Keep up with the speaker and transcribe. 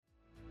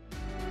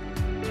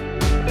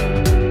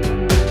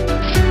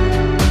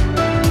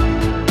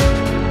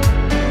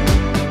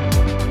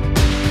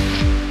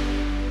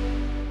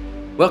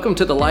Welcome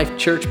to the Life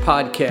Church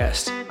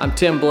Podcast. I'm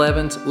Tim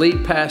Blevins,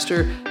 lead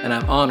pastor, and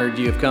I'm honored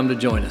you have come to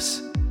join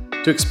us.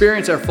 To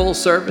experience our full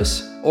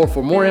service or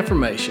for more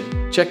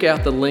information, check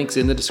out the links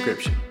in the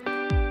description.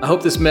 I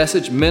hope this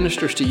message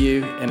ministers to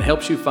you and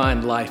helps you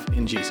find life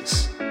in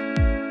Jesus.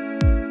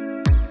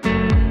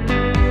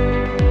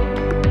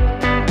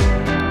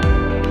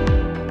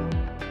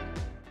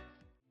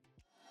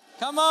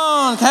 Come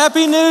on,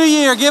 Happy New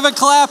Year. Give a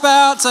clap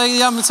out.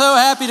 Say, I'm so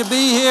happy to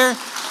be here.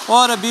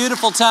 What a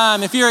beautiful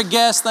time. If you're a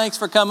guest, thanks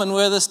for coming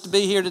with us to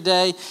be here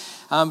today.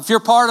 If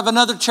you're part of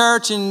another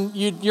church and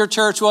your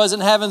church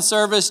wasn't having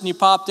service and you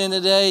popped in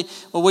today,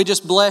 well, we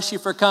just bless you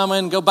for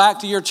coming. Go back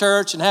to your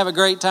church and have a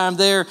great time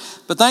there.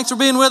 But thanks for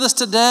being with us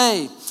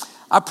today.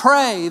 I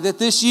pray that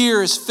this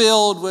year is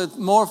filled with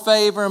more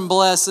favor and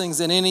blessings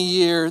than any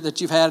year that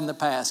you've had in the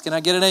past. Can I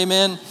get an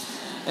amen?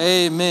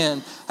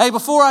 Amen. Hey,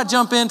 before I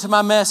jump into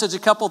my message, a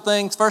couple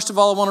things. First of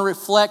all, I want to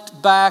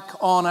reflect back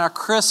on our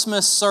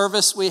Christmas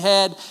services we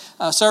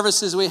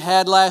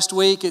had last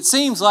week. It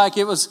seems like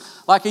it was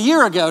like a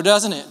year ago,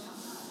 doesn't it?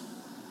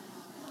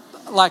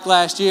 Like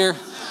last year.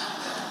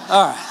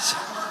 All right.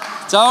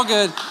 It's all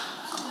good.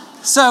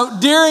 So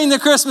during the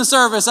Christmas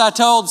service, I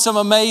told some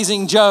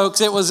amazing jokes.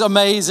 It was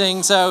amazing.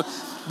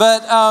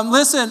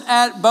 Listen,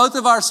 at both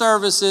of our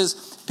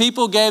services,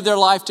 people gave their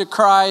life to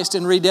Christ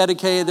and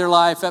rededicated their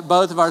life at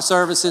both of our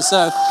services.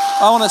 So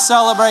I want to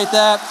celebrate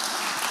that.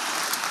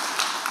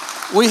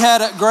 We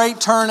had a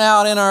great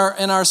turnout in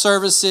our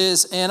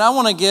services, and I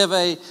want to give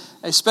a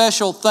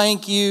special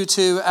thank you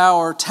to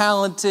our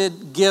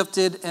talented,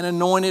 gifted, and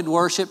anointed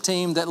worship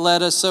team that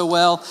led us so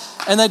well.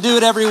 And they do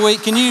it every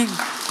week. Can you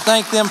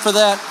thank them for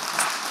that?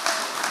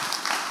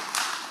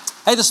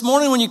 Hey, this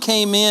morning when you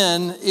came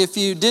in, if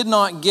you did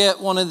not get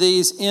one of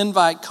these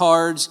invite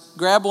cards,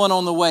 grab one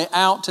on the way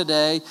out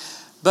today.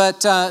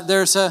 But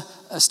there's a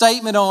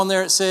statement on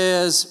there that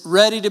says,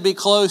 ready to be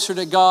closer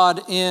to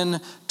God in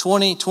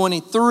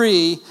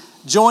 2023.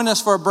 Join us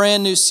for a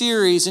brand new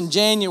series in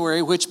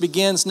January, which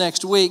begins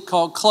next week,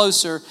 called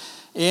Closer.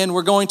 And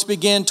we're going to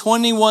begin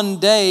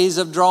 21 days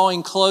of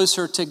drawing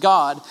closer to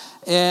God.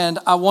 And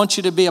I want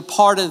you to be a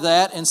part of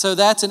that. And so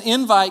that's an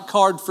invite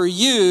card for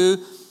you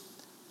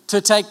to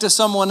take to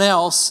someone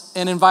else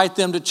and invite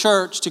them to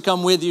church to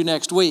come with you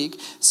next week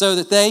so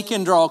that they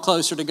can draw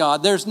closer to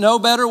God. There's no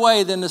better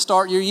way than to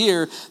start your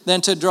year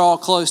than to draw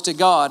close to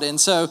God. And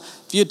so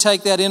if you'd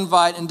take that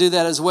invite and do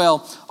that as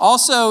well.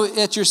 Also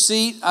at your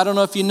seat, I don't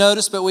know if you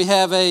noticed, but we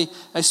have a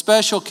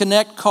special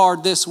Connect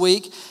card this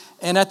week.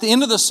 And at the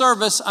end of the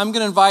service, I'm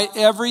going to invite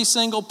every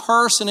single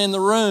person in the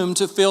room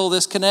to fill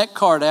this Connect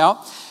card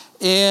out.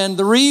 And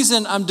the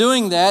reason I'm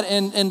doing that,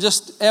 and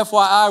just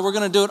FYI, we're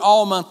going to do it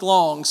all month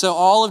long. So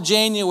all of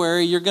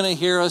January, you're going to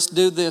hear us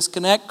do this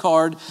Connect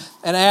card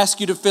and ask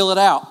you to fill it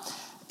out.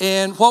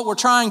 And what we're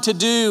trying to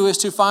do is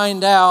to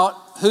find out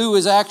who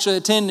is actually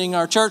attending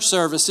our church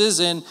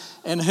services and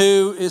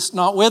who is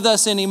not with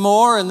us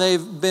anymore and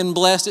they've been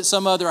blessed at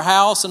some other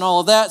house and all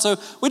of that. So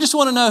we just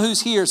want to know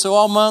who's here. So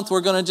all month,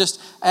 we're going to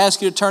just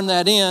ask you to turn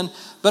that in.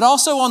 But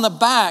also on the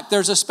back,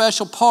 there's a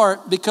special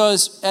part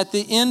because at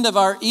the end of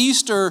our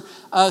Easter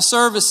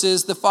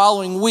services the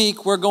following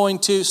week, we're going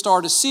to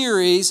start a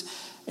series.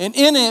 And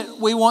in it,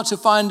 we want to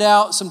find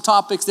out some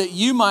topics that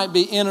you might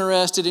be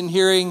interested in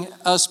hearing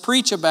us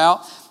preach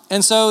about.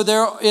 And so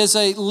there is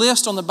a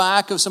list on the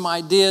back of some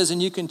ideas,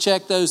 and you can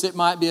check those that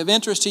might be of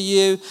interest to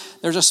you.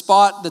 There's a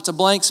spot that's a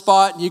blank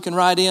spot. You can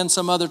write in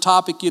some other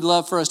topic you'd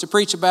love for us to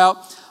preach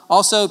about.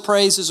 Also,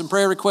 praises and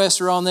prayer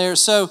requests are on there.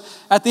 So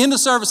at the end of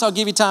service, I'll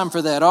give you time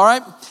for that, all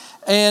right?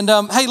 And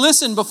hey,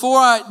 listen, before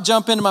I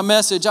jump into my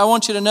message, I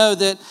want you to know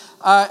that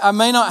I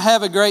may not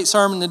have a great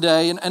sermon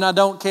today, and I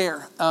don't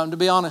care, to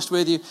be honest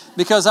with you,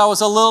 because I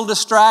was a little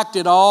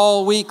distracted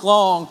all week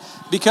long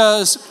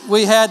because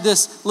we had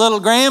this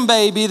little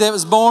grandbaby that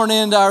was born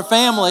into our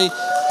family.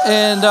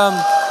 And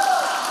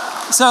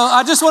so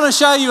I just want to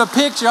show you a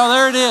picture. Oh,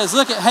 there it is.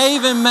 Look at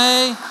Haven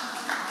May.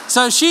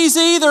 So she's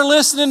either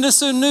listening to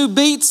some new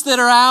beats that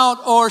are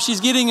out or she's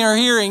getting her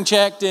hearing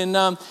checked. And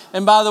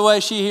by the way,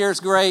 she hears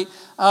great.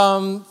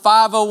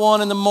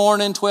 5:01 in the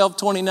morning,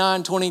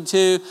 12:29,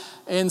 22.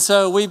 And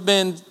so we've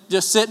been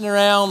just sitting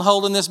around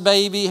holding this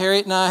baby.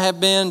 Harriet and I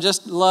have been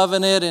just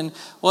loving it. And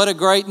what a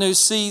great new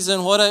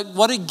season.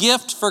 What a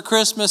gift for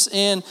Christmas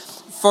and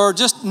for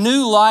just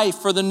new life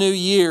for the new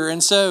year.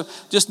 And so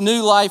just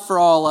new life for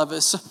all of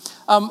us.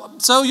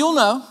 So you'll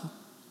know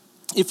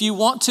if you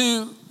want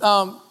to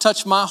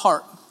touch my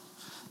heart,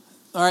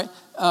 all right?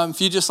 If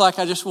you just like,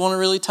 I just want to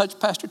really touch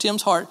Pastor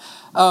Tim's heart.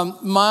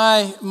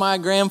 My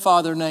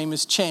grandfather name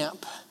is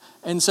Champ.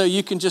 And so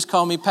you can just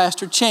call me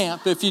Pastor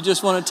Champ if you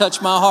just want to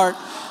touch my heart.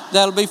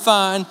 That'll be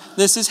fine.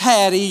 This is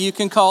Hattie. You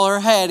can call her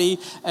Hattie.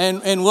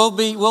 And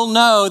we'll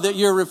know that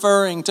you're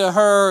referring to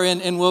her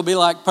and we'll be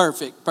like,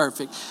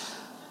 perfect.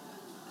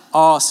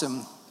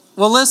 Awesome.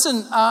 Well,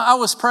 listen, I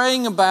was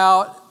praying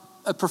about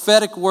a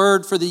prophetic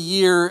word for the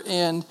year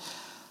and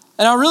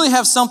I really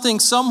have something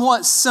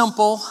somewhat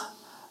simple,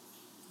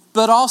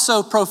 but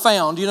also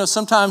profound. You know,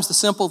 sometimes the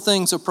simple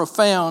things are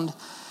profound.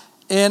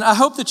 And I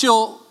hope that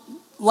you'll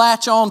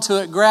latch onto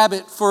it, grab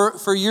it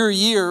for your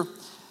year.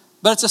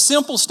 But it's a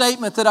simple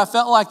statement that I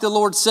felt like the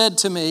Lord said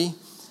to me,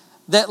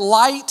 that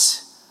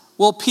light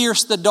will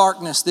pierce the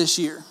darkness this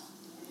year.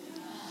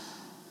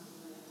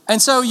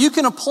 And so you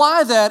can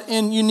apply that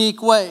in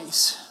unique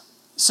ways.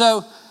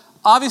 So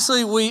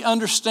obviously we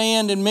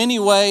understand in many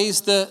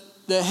ways the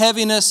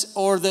heaviness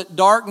or the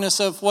darkness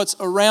of what's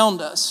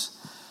around us.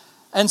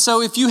 And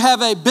so if you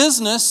have a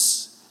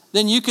business,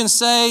 then you can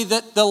say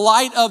that the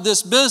light of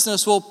this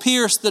business will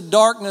pierce the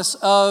darkness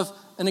of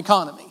an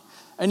economy.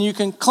 And you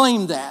can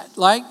claim that,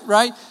 right?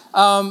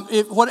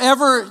 If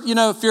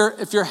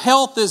your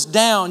health is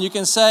down, you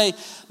can say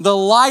the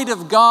light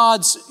of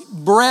God's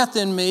breath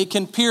in me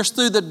can pierce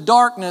through the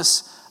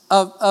darkness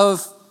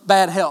of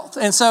bad health.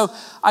 And so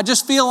I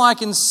just feel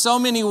like in so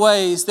many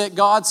ways that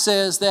God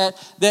says that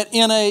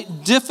in a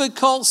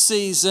difficult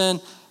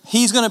season,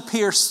 He's going to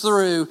pierce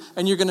through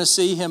and you're going to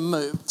see Him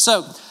move.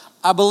 So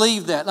I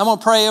believe that. I'm going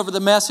to pray over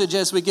the message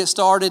as we get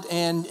started.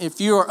 And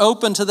if you are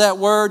open to that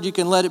word, you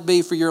can let it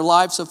be for your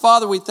life. So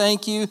Father, we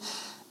thank you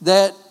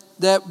that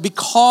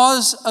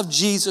because of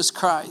Jesus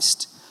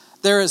Christ,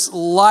 there is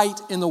light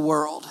in the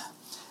world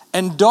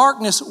and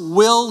darkness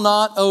will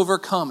not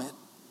overcome it.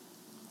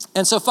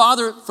 And so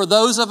Father, for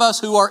those of us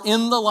who are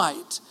in the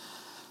light,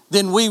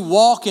 then we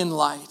walk in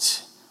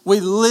light. We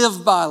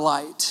live by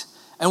light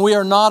and we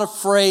are not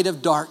afraid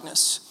of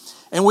darkness.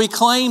 And we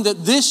claim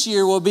that this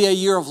year will be a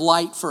year of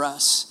light for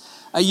us.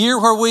 A year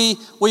where we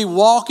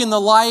walk in the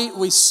light,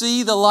 we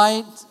see the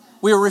light,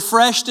 we are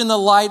refreshed in the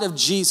light of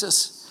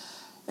Jesus.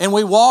 And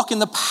we walk in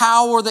the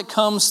power that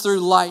comes through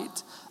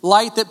light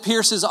that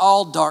pierces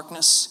all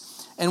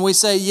darkness. And we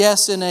say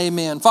yes and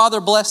amen. Father,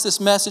 bless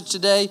this message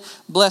today.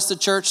 Bless the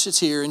church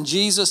that's here. In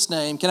Jesus'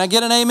 name. Can I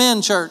get an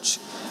amen, church?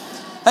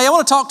 Hey, I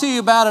want to talk to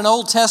you about an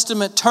Old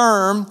Testament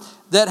term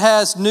that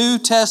has New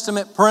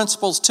Testament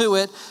principles to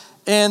it.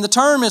 And the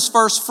term is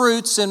first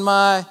fruits. And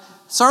my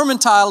sermon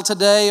title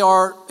today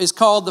is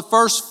called The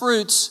First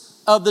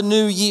Fruits of the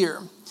New Year.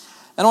 And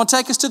I want to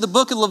take us to the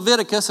book of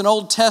Leviticus, an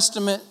Old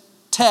Testament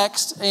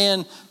text,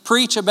 and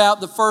preach about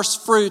the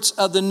first fruits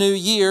of the new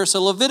year.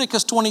 So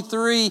Leviticus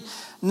 23,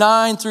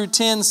 9 through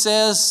 10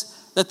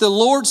 says that the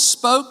Lord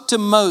spoke to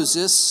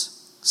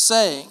Moses,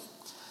 saying,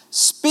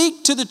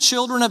 "Speak to the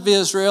children of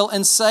Israel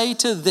and say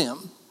to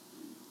them,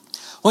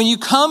 when you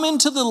come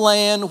into the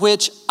land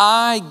which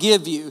I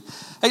give you."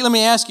 Hey, let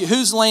me ask you,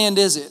 whose land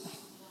is it?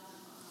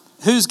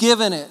 Who's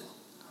given it?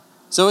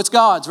 So it's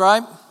God's,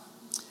 right?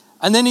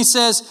 And then he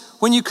says,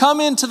 when you come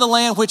into the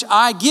land which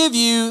I give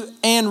you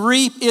and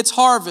reap its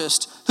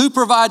harvest, who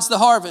provides the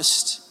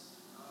harvest?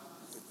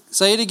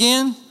 Say it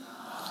again.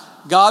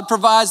 God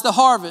provides the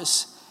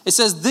harvest. It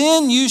says,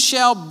 then you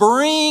shall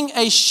bring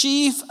a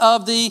sheaf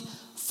of the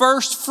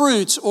first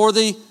fruits or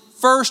the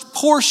first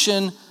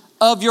portion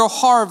of your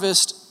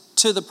harvest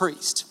to the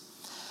priest.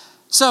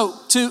 So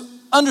to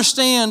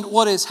understand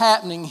what is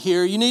happening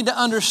here, you need to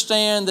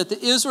understand that the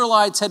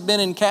Israelites had been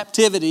in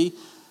captivity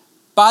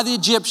by the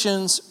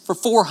Egyptians for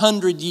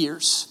 400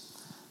 years.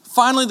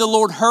 Finally, the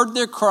Lord heard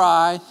their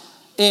cry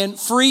and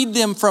freed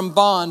them from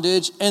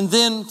bondage. And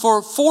then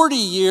for 40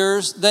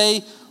 years,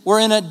 they were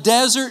in a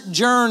desert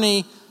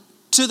journey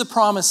to the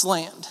promised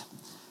land.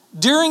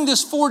 During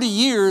this 40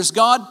 years,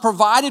 God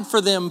provided for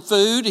them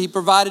food. He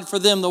provided for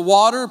them the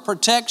water,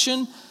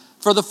 protection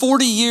for the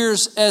 40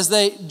 years as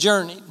they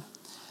journeyed.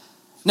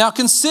 Now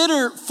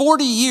consider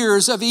 40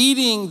 years of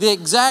eating the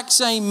exact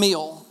same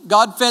meal.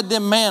 God fed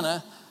them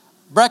manna,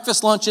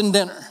 breakfast, lunch, and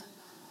dinner.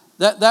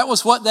 That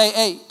was what they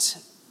ate,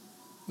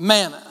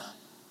 manna,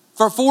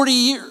 for 40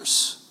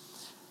 years.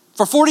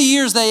 For 40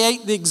 years, they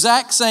ate the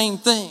exact same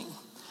thing.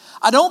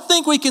 I don't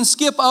think we can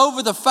skip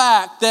over the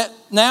fact that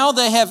now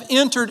they have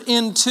entered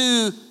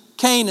into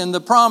Canaan,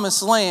 the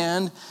promised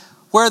land,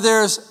 where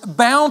there's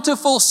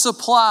bountiful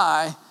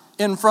supply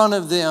in front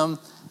of them.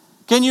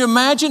 Can you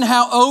imagine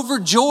how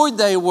overjoyed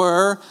they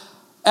were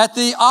at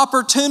the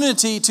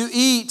opportunity to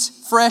eat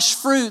fresh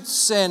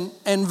fruits and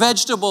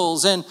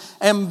vegetables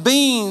and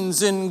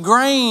beans and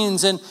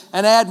grains and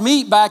add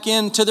meat back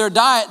into their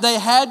diet? They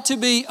had to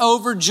be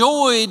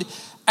overjoyed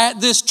at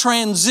this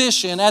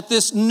transition, at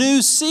this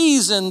new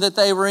season that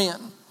they were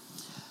in.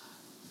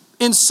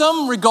 In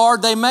some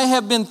regard, they may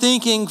have been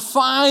thinking,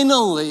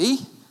 finally,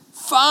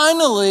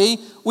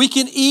 we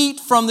can eat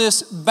from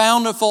this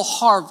bountiful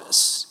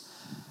harvest.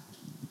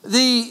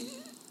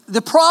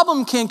 The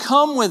problem can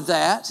come with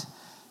that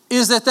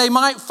is that they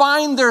might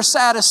find their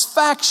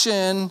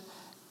satisfaction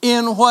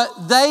in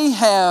what they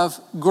have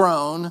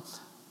grown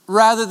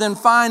rather than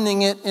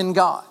finding it in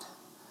God.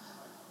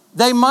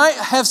 They might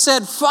have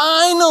said,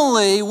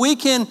 finally, we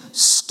can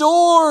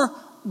store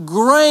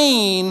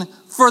grain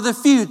for the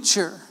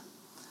future.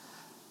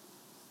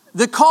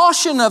 The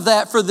caution of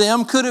that for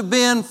them could have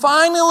been,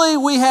 finally,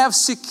 we have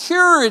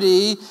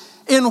security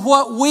in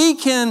what we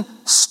can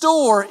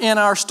store in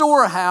our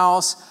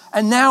storehouse,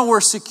 and now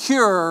we're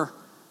secure.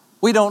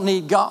 We don't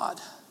need God.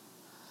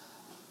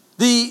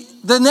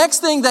 The next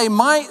thing they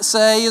might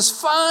say is,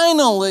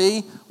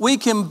 finally, we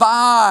can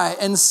buy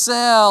and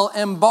sell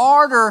and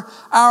barter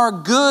our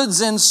goods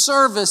and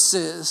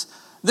services.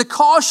 The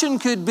caution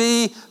could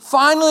be,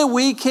 finally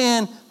we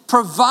can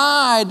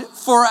provide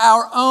for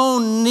our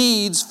own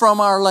needs from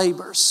our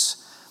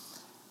labors.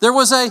 There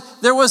was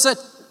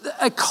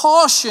a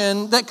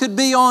caution that could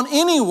be on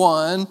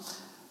anyone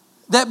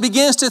that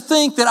begins to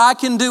think that I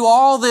can do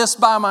all this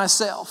by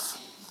myself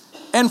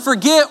and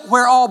forget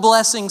where all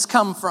blessings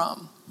come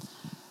from.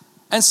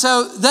 And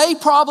so they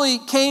probably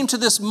came to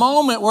this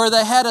moment where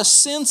they had a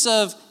sense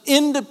of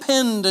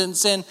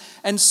independence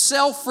and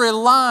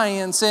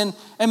self-reliance and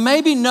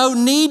maybe no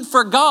need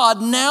for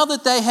God now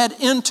that they had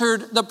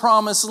entered the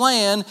promised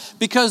land,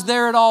 because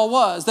there it all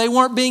was. They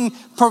weren't being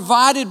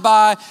provided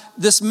by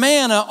this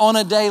manna on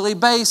a daily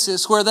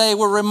basis where they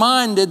were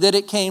reminded that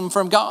it came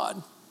from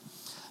God.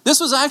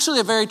 This was actually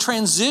a very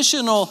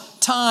transitional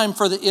time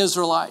for the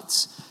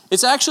Israelites.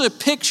 It's actually a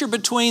picture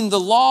between the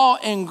law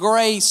and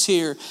grace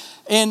here.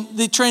 And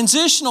the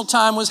transitional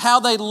time was how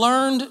they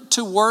learned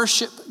to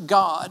worship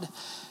God.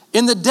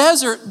 In the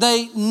desert,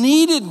 they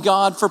needed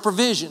God for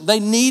provision.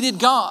 They needed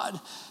God.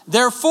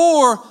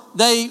 Therefore,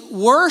 they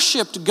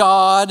worshiped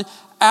God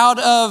out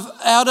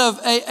of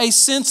a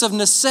sense of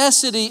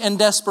necessity and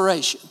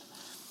desperation.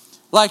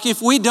 Like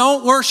if we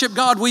don't worship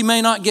God, we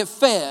may not get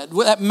fed.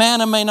 That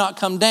manna may not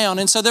come down.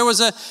 And so there was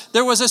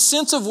a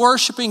sense of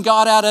worshiping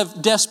God out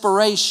of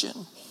desperation.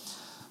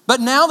 But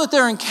now that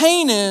they're in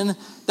Canaan,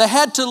 they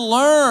had to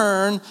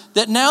learn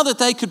that now that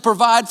they could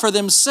provide for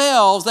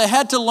themselves, they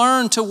had to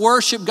learn to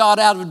worship God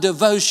out of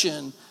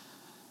devotion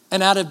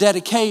and out of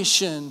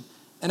dedication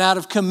and out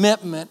of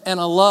commitment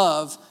and a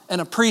love and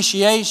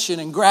appreciation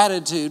and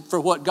gratitude for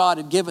what God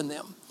had given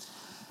them.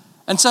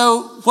 And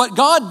so what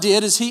God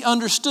did is He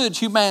understood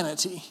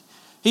humanity.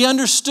 He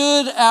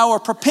understood our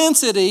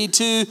propensity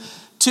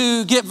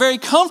to get very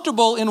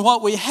comfortable in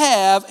what we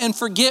have and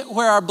forget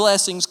where our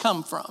blessings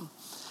come from.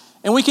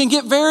 And we can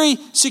get very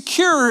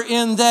secure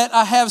in that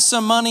I have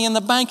some money in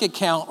the bank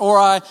account, or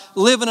I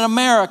live in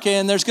America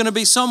and there's going to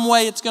be some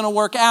way it's going to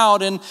work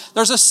out. And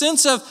there's a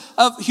sense of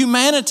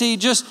humanity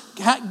just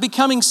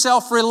becoming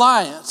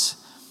self-reliant.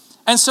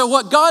 And so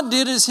what God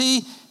did is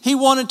He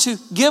wanted to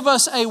give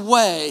us a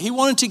way. He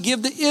wanted to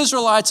give the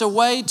Israelites a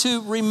way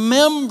to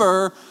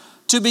remember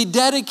to be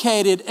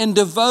dedicated and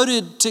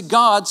devoted to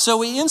God.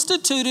 So He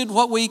instituted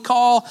what we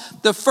call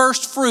the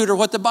first fruit, or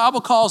what the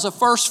Bible calls a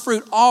first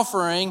fruit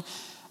offering,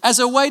 as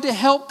a way to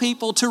help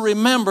people to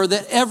remember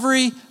that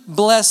every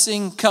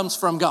blessing comes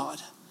from God.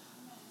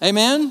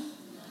 Amen?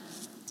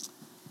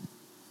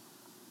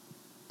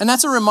 And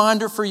that's a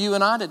reminder for you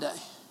and I today,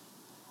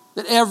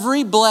 that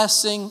every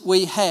blessing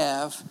we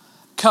have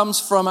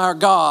comes from our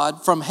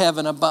God from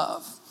heaven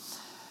above.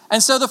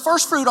 And so the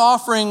first fruit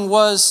offering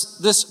was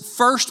this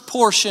first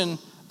portion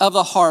of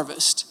the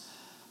harvest.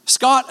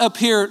 Scott up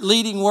here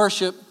leading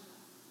worship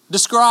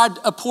described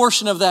a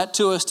portion of that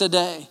to us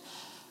today.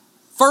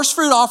 First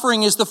fruit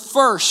offering is the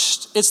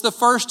first. It's the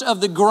first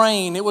of the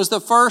grain. It was the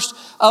first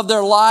of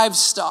their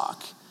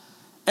livestock.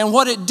 And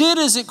what it did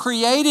is it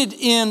created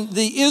in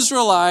the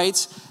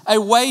Israelites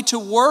a way to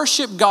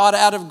worship God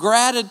out of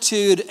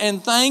gratitude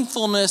and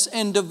thankfulness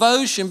and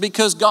devotion,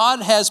 because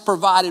God has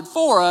provided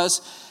for us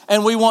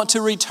and we want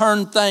to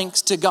return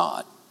thanks to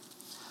God.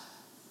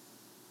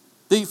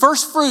 The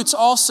first fruits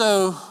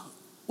also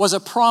was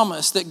a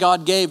promise that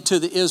God gave to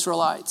the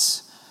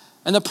Israelites.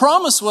 And the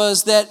promise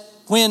was that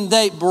when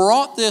they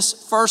brought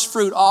this first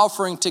fruit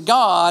offering to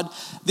God,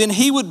 then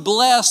He would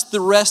bless the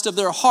rest of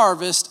their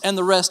harvest and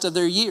the rest of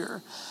their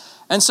year.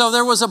 And so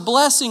there was a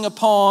blessing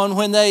upon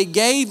when they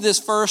gave this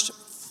first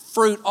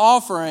fruit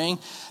offering,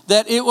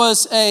 that it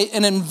was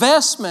an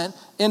investment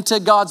into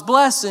God's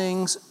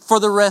blessings for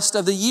the rest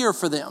of the year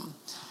for them.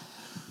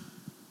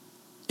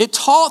 It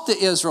taught the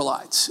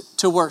Israelites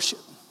to worship.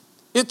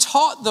 It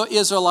taught the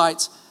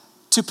Israelites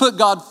to put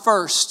God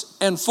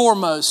first and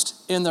foremost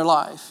in their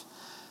life.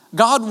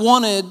 God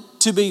wanted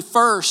to be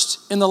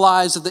first in the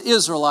lives of the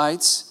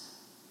Israelites,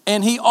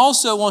 and He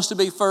also wants to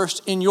be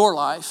first in your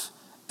life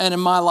and in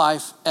my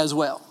life as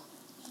well.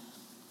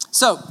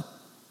 So,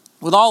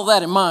 with all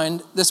that in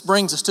mind, this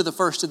brings us to the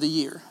first of the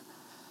year.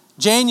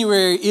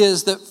 January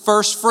is the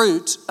first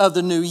fruit of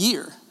the new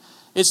year.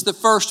 It's the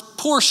first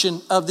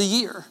portion of the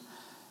year.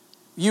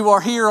 You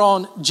are here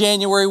on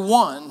January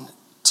 1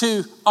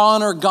 to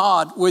honor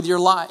God with your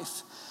life.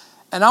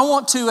 And I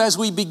want to, as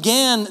we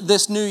begin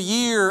this new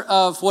year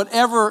of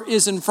whatever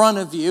is in front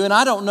of you, and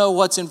I don't know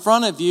what's in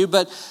front of you,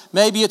 but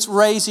maybe it's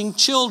raising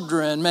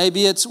children,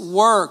 maybe it's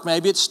work,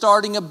 maybe it's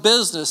starting a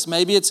business,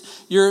 maybe it's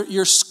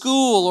your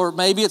school, or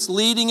maybe it's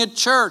leading a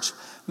church.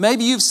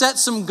 Maybe you've set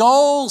some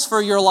goals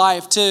for your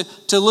life to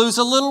lose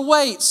a little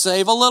weight,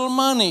 save a little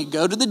money,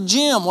 go to the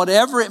gym,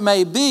 whatever it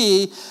may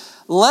be.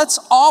 Let's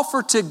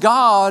offer to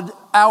God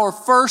our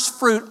first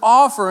fruit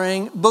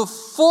offering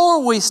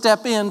before we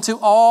step into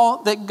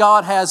all that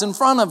God has in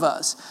front of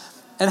us.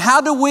 And how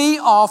do we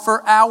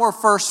offer our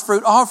first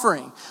fruit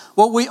offering?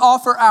 Well, we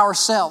offer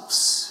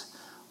ourselves.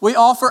 We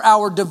offer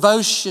our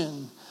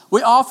devotion.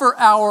 We offer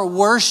our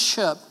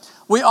worship.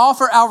 We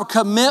offer our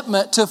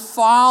commitment to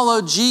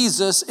follow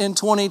Jesus in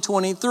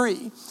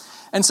 2023.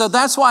 And so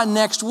that's why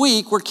next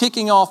week we're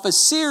kicking off a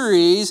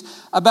series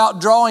about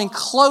drawing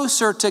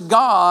closer to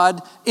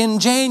God in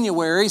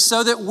January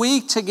so that we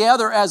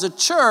together as a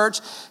church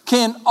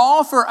can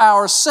offer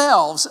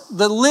ourselves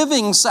the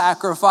living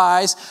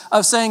sacrifice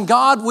of saying,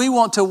 God, we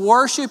want to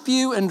worship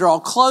you and draw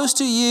close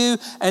to you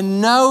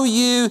and know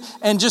you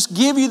and just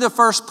give you the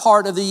first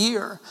part of the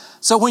year.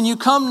 So when you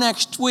come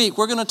next week,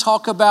 we're going to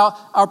talk about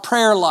our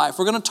prayer life.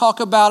 We're going to talk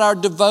about our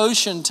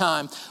devotion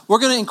time. We're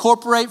going to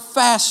incorporate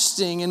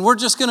fasting, and we're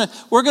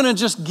going to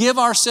just give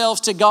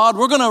ourselves to God.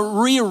 We're going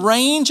to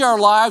rearrange our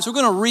lives. We're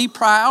going to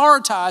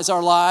reprioritize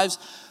our lives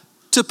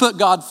to put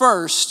God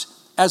first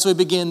as we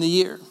begin the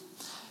year.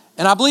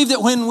 And I believe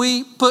that when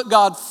we put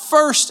God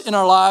first in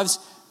our lives,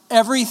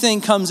 everything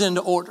comes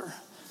into order.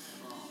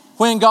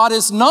 When God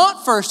is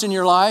not first in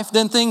your life,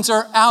 then things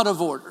are out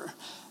of order.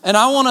 And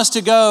I want us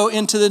to go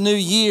into the new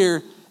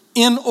year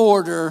in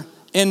order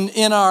and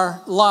in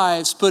our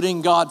lives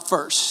putting God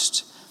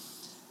first.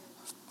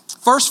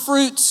 First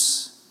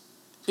fruits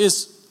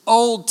is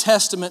Old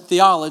Testament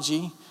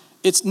theology.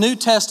 It's New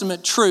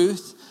Testament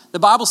truth. The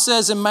Bible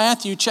says in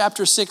Matthew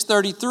chapter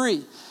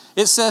 6:33,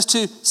 it says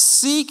to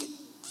seek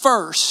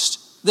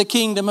first the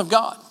kingdom of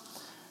God.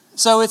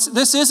 So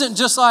this isn't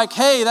just like,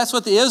 hey, that's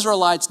what the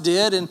Israelites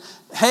did, and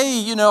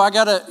hey, I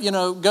gotta,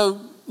 go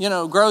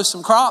grow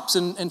some crops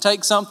and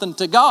take something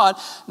to God.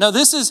 No,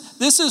 this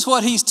is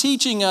what he's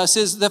teaching us,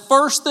 is the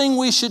first thing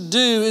we should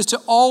do is to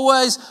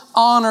always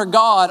honor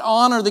God,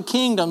 honor the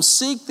kingdom,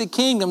 seek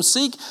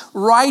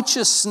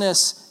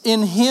righteousness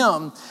in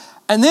him.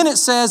 And then it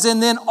says,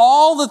 and then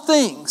all the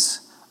things,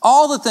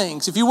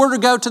 if you were to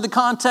go to the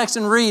context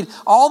and read,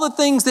 all the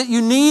things that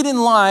you need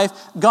in life,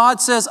 God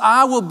says,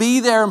 I will be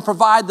there and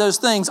provide those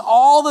things.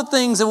 All the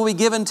things that will be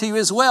given to you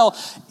as well,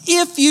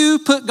 if you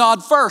put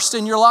God first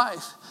in your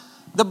life.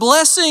 The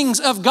blessings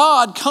of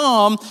God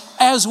come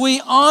as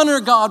we honor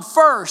God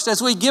first,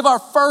 as we give our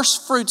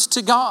first fruits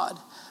to God.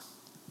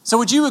 So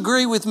would you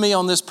agree with me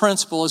on this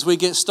principle as we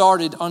get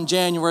started on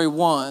January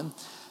 1,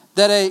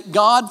 that a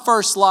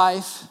God-first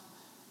life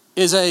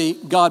is a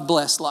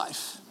God-blessed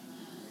life?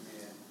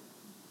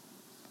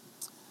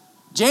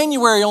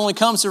 January only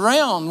comes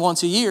around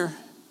once a year.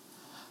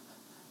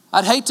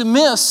 I'd hate to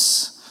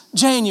miss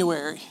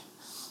January.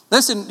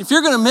 Listen, if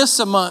you're going to miss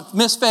a month,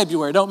 miss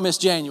February, don't miss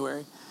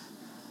January.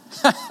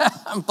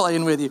 I'm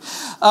playing with you.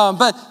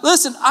 But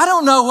listen, I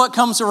don't know what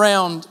comes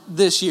around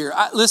this year.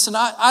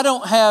 I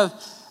don't have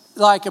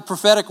like a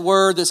prophetic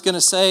word that's going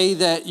to say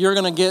that you're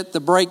going to get the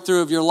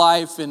breakthrough of your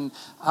life and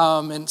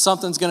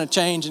something's going to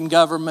change in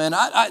government.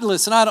 I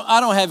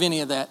don't have any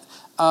of that.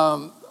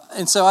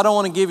 And so I don't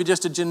want to give you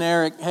just a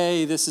generic,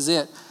 hey, this is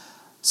it.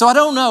 So I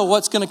don't know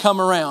what's going to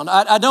come around.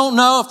 I don't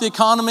know if the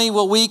economy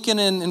will weaken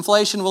and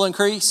inflation will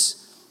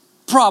increase.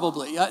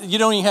 Probably. You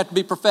don't even have to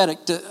be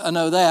prophetic to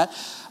know that.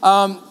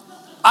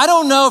 I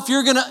don't know if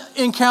you're going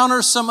to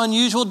encounter some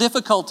unusual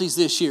difficulties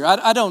this year.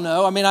 I don't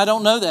know. I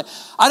don't know that.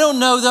 I don't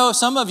know, though,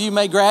 some of you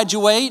may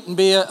graduate and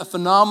be a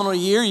phenomenal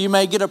year. You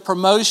may get a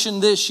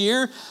promotion this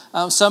year.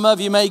 Some of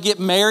you may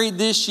get married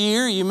this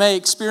year. You may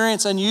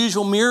experience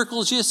unusual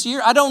miracles this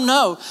year. I don't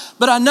know.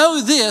 But I know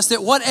this,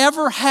 that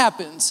whatever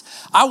happens,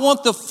 I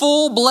want the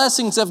full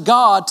blessings of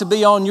God to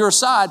be on your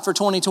side for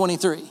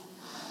 2023.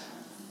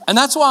 And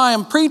that's why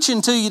I'm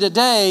preaching to you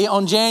today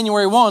on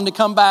January 1 to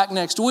come back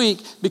next week,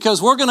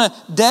 because we're going to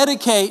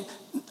dedicate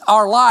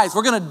our lives.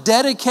 We're going to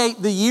dedicate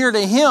the year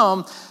to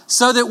Him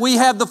so that we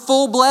have the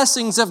full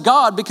blessings of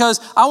God, because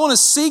I want to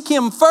seek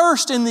Him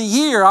first in the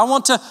year. I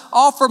want to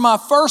offer my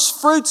first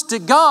fruits to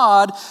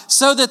God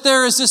so that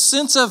there is this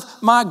sense of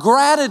my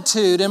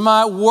gratitude and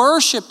my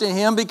worship to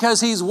Him because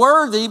He's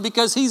worthy,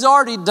 because He's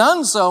already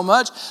done so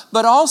much,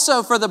 but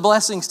also for the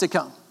blessings to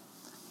come.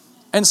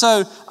 And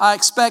so I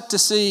expect to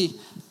see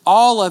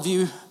all of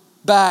you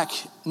back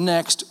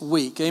next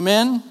week.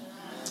 Amen?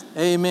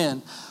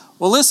 Amen.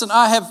 Well, listen,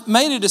 I have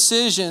made a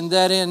decision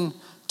that in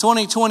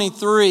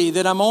 2023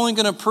 that I'm only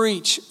going to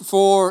preach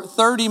for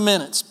 30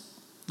 minutes.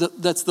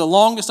 That's the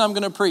longest I'm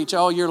going to preach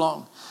all year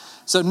long.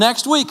 So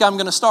next week I'm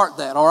going to start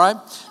that, all right?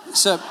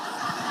 So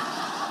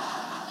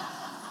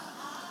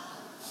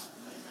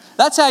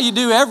that's how you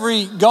do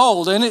every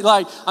goal, isn't it?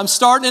 Like, I'm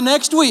starting it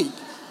next week.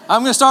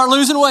 I'm going to start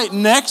losing weight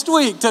next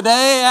week.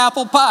 Today,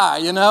 apple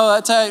pie.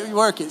 That's how you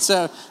work it.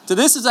 So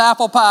this is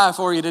apple pie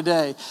for you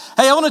today.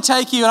 Hey, I want to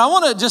take you, and I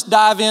want to just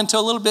dive into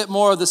a little bit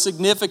more of the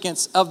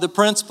significance of the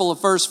principle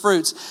of first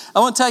fruits.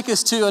 I want to take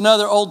us to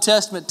another Old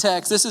Testament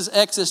text. This is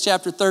Exodus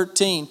chapter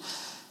 13.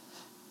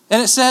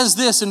 And it says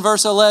this in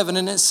verse 11,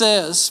 and it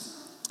says,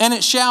 "And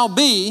it shall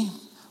be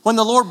when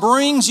the Lord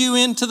brings you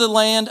into the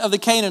land of the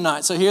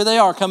Canaanites." So here they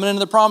are coming into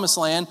the promised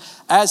land,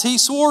 "as He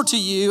swore to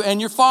you and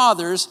your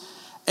fathers."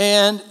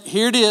 And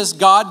here it is,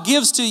 God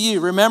gives to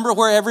you. Remember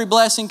where every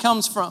blessing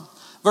comes from.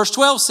 Verse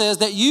 12 says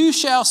that you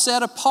shall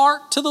set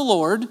apart to the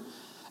Lord.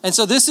 And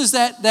so this is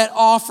that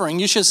offering.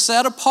 You should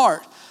set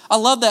apart. I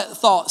love that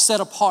thought,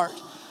 set apart.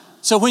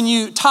 So when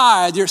you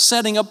tithe, you're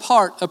setting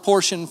apart a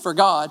portion for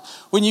God.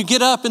 When you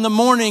get up in the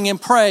morning and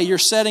pray, you're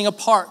setting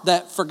apart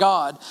that for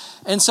God.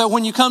 And so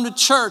when you come to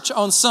church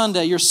on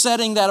Sunday, you're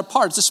setting that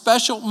apart. It's a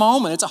special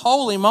moment. It's a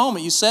holy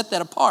moment. You set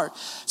that apart.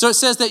 So it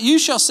says that you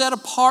shall set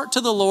apart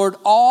to the Lord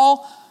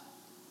all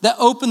that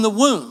open the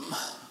womb.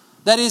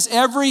 That is,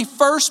 every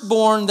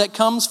firstborn that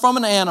comes from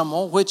an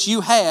animal, which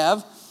you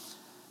have,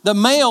 the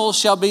male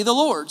shall be the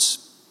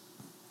Lord's.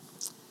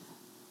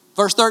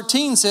 Verse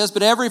 13 says,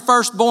 but every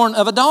firstborn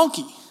of a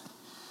donkey.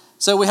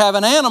 So we have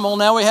an animal,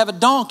 now we have a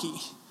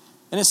donkey.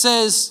 And it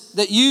says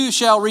that you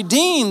shall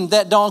redeem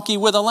that donkey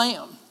with a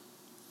lamb.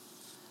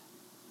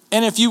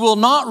 And if you will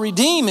not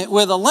redeem it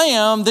with a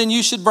lamb, then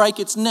you should break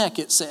its neck,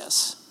 it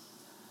says.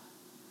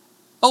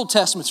 Old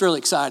Testament's really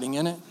exciting,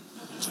 isn't it?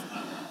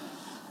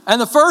 And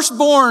the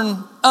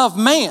firstborn of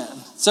man,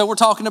 so we're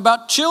talking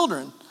about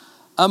children,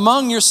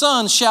 among your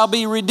sons shall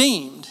be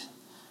redeemed.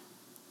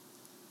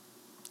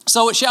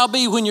 So it shall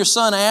be when your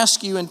son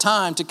asks you in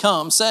time to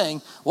come,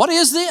 saying, what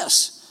is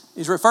this?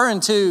 He's referring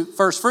to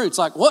first fruits,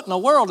 like, what in the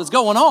world is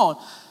going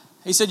on?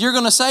 He said, you're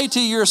going to say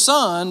to your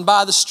son,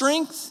 by the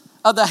strength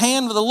of the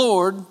hand of the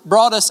Lord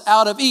brought us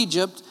out of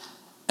Egypt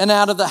and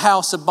out of the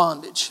house of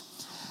bondage.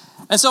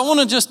 And so I want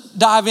to just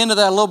dive into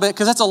that a little bit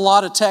because that's a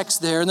lot of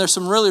text there, and there's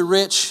some really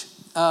rich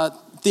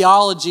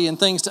theology and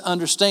things to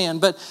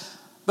understand. But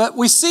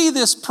we see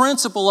this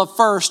principle of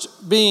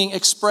first being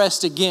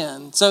expressed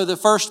again. So the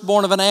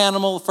firstborn of an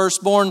animal, the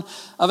firstborn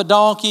of a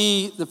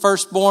donkey, the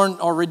firstborn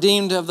or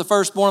redeemed of the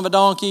firstborn of a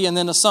donkey, and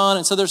then a son.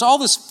 And so there's all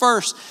this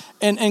first,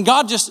 and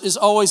God just is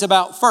always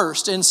about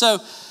first. And so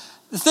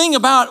the thing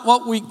about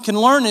what we can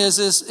learn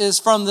is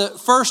from the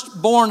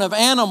firstborn of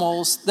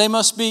animals, they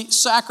must be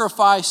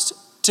sacrificed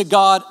to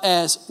God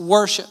as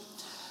worship.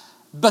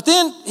 But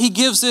then he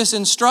gives this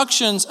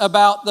instructions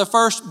about the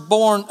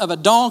firstborn of a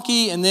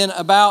donkey and then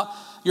about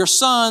your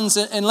sons.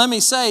 And let me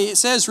say, it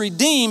says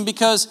redeem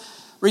because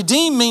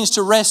redeem means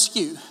to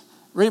rescue.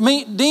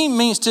 Redeem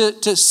means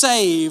to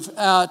save.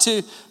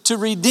 To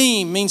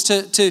redeem means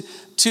to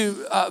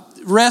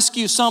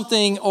rescue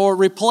something or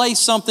replace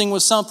something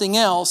with something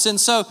else.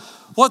 And so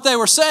what they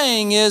were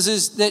saying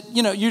is that,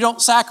 you don't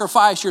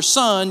sacrifice your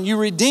son, you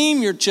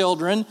redeem your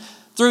children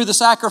through the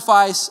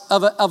sacrifice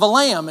of a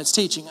lamb, it's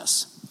teaching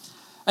us.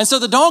 And so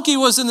the donkey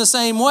was in the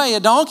same way. A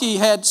donkey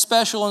had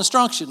special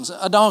instructions,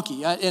 a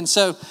donkey. And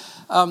so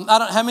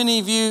how many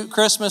of you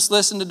Christmas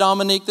listen to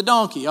Dominique the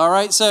donkey? All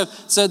right, so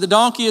the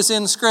donkey is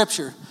in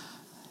Scripture.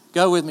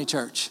 Go with me,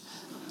 church.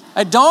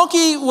 A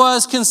donkey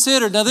was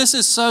considered, now this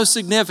is so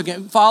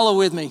significant, follow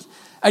with me.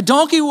 A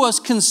donkey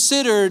was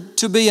considered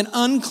to be an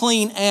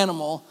unclean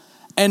animal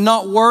and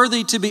not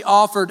worthy to be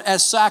offered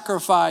as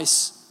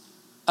sacrifice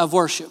of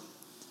worship.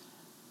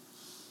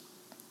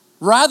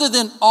 Rather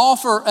than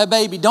offer a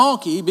baby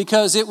donkey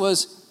because it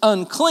was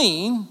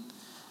unclean,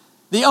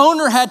 the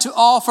owner had to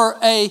offer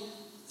a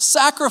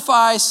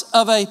sacrifice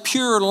of a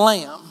pure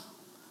lamb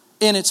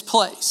in its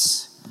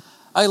place.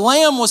 A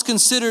lamb was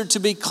considered to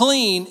be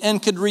clean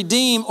and could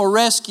redeem or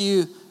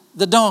rescue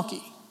the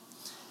donkey.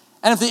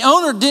 And if the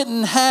owner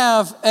didn't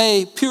have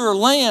a pure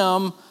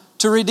lamb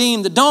to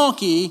redeem the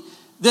donkey,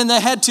 then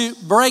they had to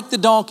break the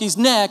donkey's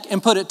neck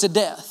and put it to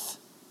death.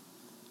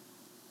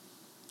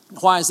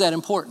 Why is that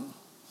important?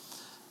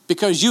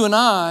 Because you and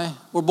I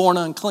were born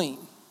unclean.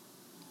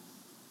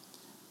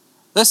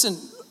 Listen,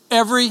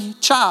 every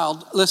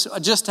child, listen, I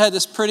just had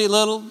this pretty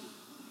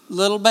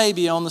little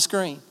baby on the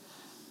screen.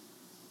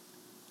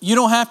 We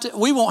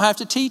won't have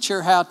to teach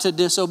her how to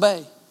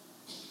disobey.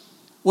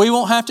 We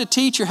won't have to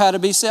teach her how to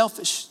be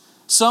selfish.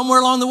 Somewhere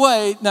along the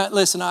way, now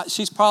listen,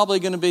 she's probably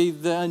going to be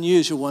the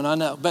unusual one, I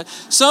know. But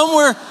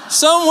somewhere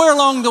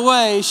along the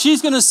way,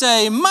 she's going to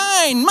say,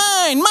 mine,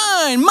 mine,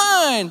 mine,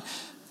 mine.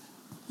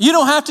 You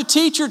don't have to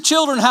teach your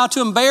children how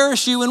to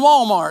embarrass you in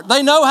Walmart.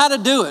 They know how to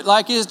do it.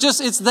 Like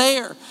it's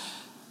there.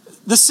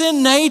 The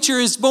sin nature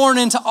is born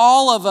into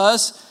all of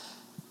us.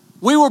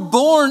 We were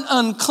born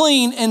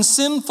unclean and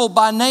sinful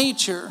by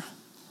nature.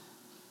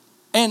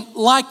 And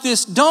like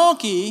this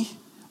donkey,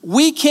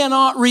 we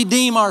cannot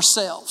redeem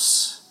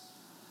ourselves.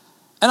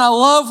 And I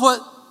love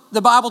what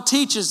the Bible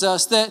teaches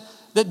us, that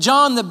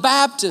John the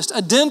Baptist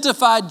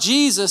identified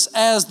Jesus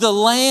as the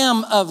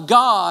Lamb of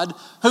God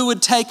who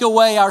would take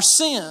away our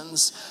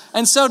sins.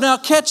 And so now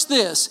catch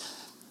this.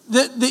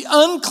 The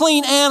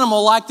unclean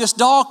animal like this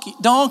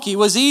donkey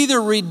was either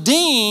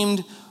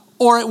redeemed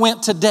or it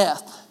went to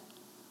death.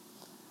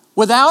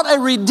 Without a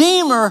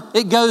redeemer,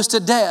 it goes to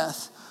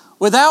death.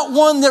 Without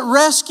one that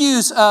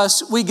rescues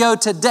us, we go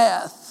to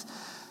death.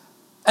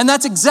 And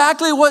that's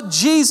exactly what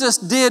Jesus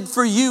did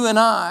for you and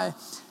I.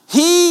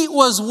 He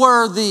was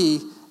worthy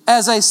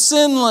as a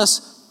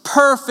sinless,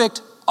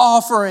 perfect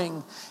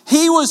offering.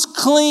 He was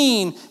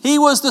clean. He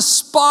was the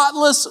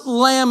spotless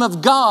Lamb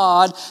of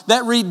God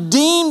that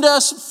redeemed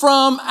us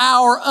from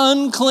our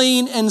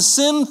unclean and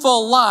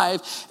sinful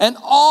life. And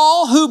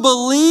all who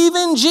believe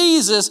in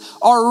Jesus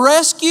are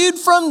rescued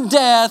from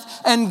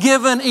death and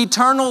given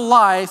eternal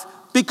life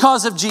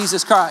because of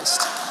Jesus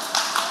Christ.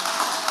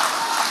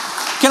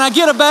 Can I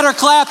get a better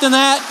clap than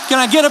that? Can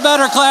I get a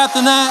better clap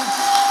than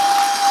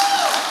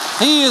that?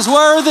 He is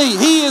worthy.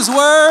 He is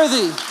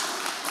worthy.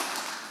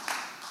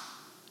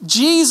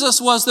 Jesus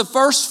was the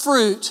first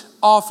fruit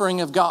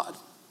offering of God.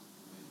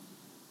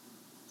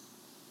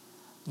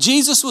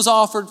 Jesus was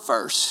offered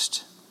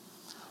first.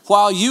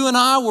 While you and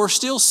I were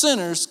still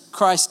sinners,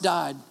 Christ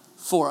died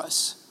for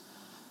us.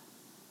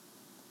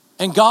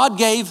 And God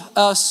gave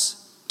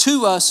us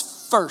to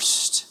us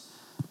first.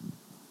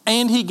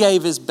 And He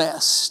gave His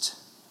best.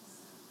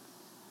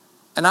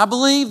 And I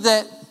believe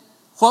that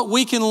what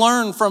we can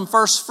learn from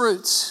first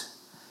fruits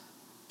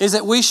is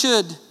that we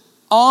should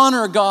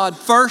honor God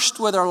first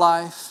with our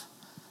life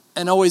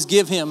and always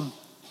give Him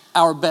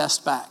our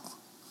best back.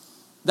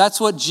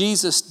 That's what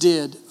Jesus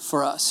did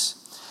for us.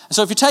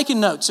 So if you're taking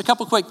notes, a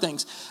couple quick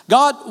things.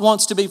 God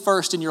wants to be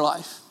first in your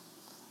life.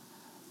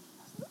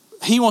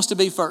 He wants to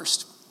be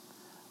first.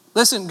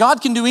 Listen,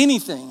 God can do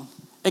anything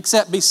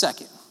except be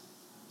second.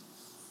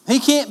 He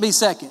can't be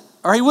second,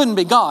 or He wouldn't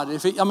be God.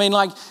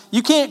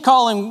 You can't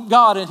call Him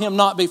God and Him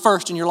not be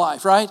first in your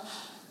life, right?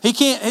 He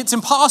can't. It's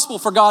impossible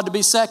for God to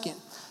be second.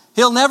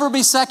 He'll never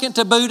be second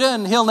to Buddha,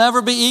 and He'll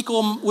never be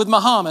equal with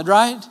Muhammad,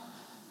 right?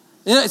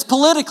 It's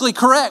politically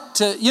correct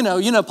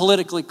to,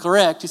 politically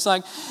correct. It's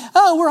like,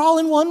 oh, we're all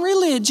in one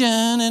religion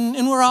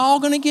and we're all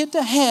going to get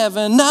to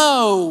heaven.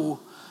 No.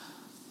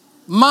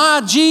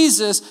 My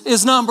Jesus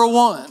is number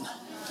one.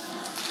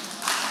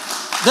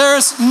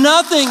 There's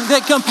nothing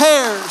that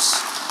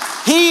compares.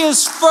 He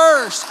is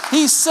first.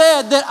 He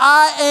said that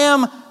I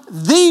am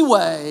the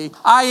way.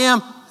 I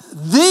am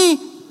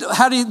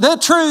the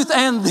truth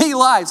and the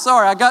life.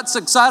 Sorry, I got so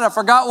excited I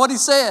forgot what He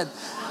said.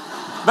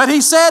 But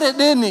He said it,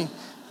 didn't He?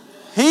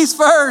 He's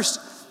first.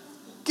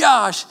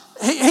 Gosh,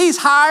 He's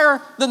higher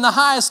than the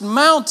highest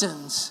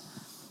mountains.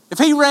 If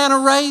He ran a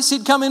race,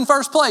 He'd come in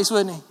first place,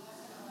 wouldn't He?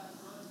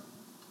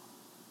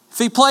 If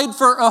He played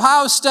for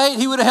Ohio State,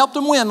 He would have helped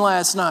them win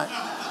last night.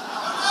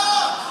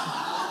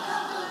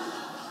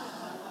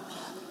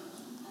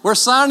 We're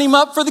signing Him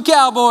up for the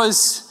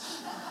Cowboys.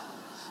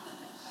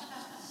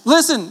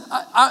 Listen,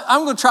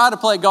 I'm going to try to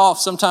play golf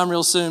sometime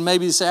real soon,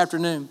 maybe this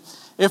afternoon.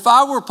 If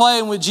I were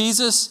playing with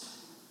Jesus,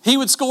 He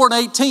would score an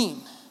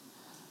 18.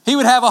 He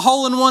would have a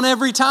hole-in-one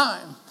every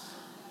time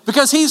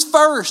because He's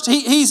first.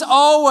 He's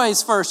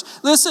always first.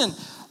 Listen,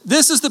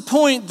 this is the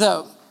point,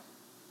 though,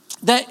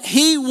 that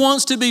He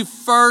wants to be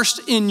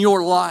first in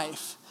your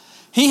life.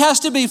 He has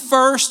to be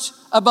first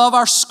above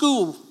our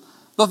school,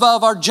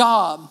 above our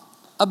job,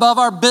 above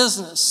our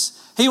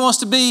business. He wants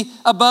to be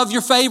above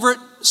your favorite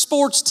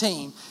sports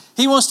team.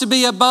 He wants to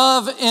be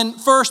above and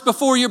first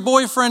before your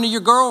boyfriend or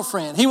your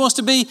girlfriend. He wants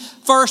to be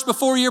first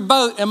before your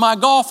boat and my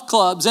golf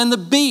clubs and the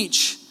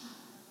beach.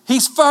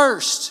 He's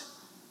first.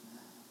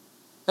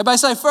 Everybody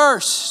say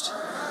first.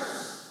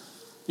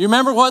 You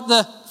remember what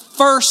the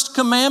first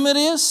commandment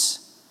is?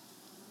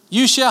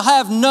 You shall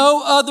have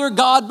no other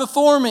God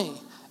before me.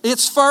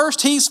 It's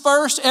first. He's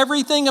first.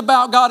 Everything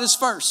about God is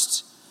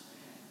first.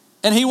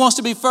 And He wants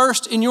to be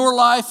first in your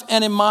life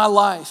and in my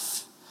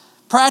life.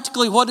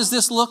 Practically, what does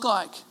this look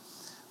like?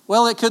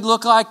 Well, it could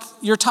look like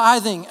your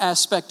tithing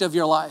aspect of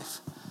your life.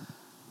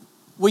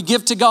 We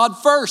give to God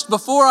first.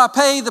 Before I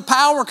pay the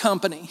power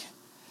company,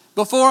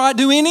 before I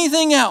do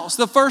anything else,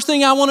 the first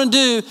thing I want to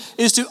do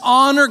is to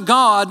honor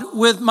God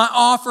with my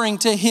offering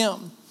to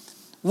Him.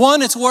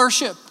 One, it's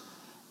worship,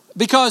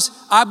 because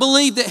I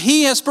believe that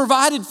He has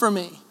provided for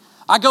me.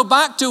 I go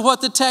back to what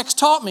the text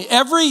taught me.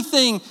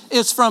 Everything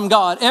is from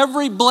God.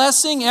 Every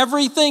blessing,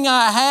 everything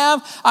I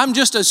have, I'm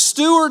just a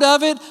steward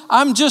of it.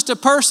 I'm just a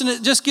person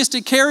that just gets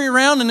to carry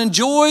around and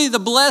enjoy the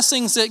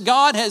blessings that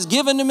God has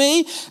given to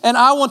me. And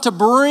I want to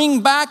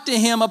bring back to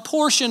Him a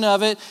portion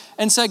of it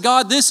and say,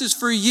 God, this is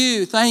for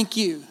you. Thank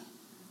you.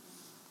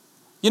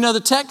 You know, the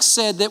text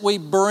said that we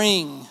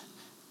bring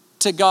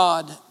to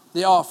God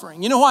the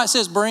offering. You know why it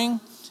says bring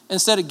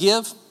instead of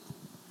give?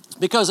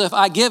 Because if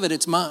I give it,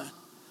 it's mine.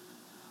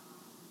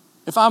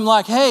 If I'm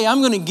like, hey, I'm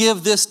going to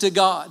give this to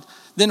God,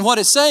 then what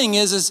it's saying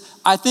is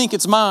I think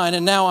it's mine,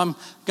 and now I'm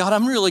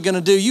really going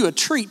to do you a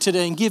treat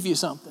today and give you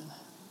something.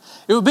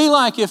 It would be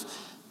like if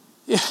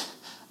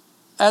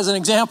as an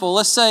example,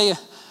 let's say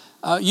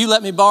you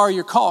let me borrow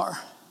your car,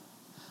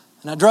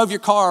 and I drove your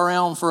car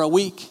around for a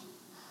week,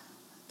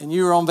 and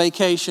you were on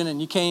vacation,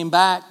 and you came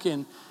back,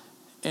 and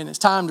it's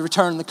time to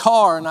return the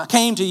car, and I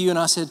came to you and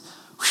I said,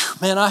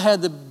 man, I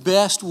had the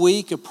best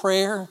week of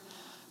prayer,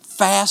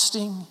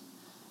 fasting,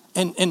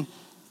 and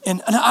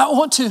I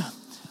want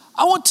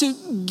to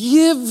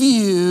give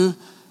you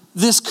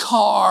this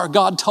car.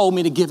 God told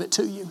me to give it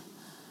to you.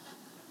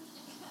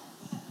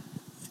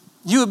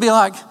 You would be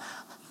like,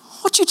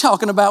 what you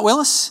talking about,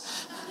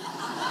 Willis?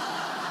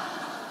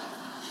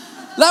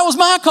 That was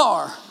my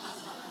car.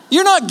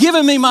 You're not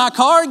giving me my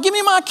car. Give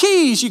me my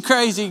keys, you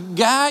crazy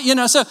guy.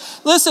 So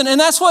listen, and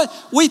that's what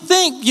we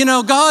think,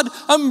 God,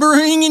 I'm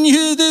bringing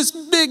you this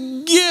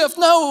big gift.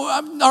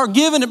 No, or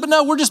giving it, but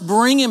no, we're just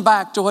bringing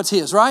back to what's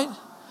His, right?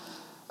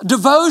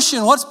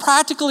 Devotion, what's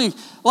practically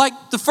like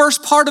the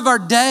first part of our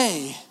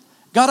day.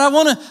 God, I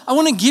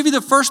want to give you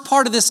the first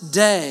part of this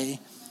day.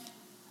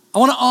 I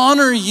want to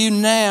honor you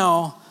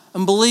now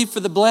and believe for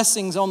the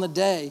blessings on the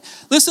day.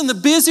 Listen, the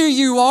busier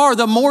you are,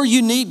 the more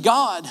you need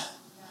God.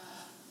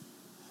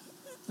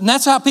 And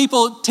that's how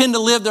people tend to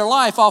live their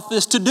life, off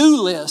this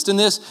to-do list and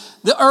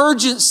the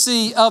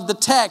urgency of the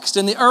text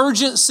and the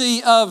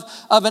urgency of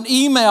an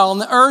email and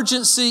the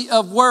urgency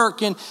of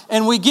work. And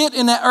we get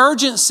in that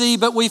urgency,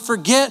 but we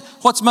forget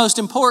what's most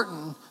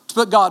important, to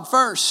put God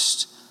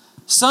first.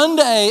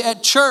 Sunday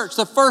at church,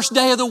 the first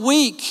day of the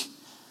week,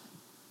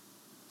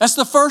 that's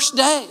the first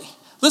day.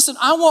 Listen,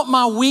 I want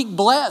my week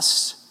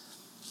blessed.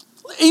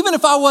 Even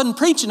if I wasn't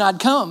preaching, I'd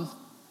come.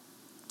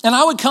 And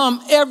I would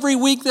come every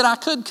week that I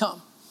could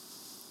come.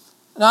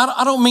 And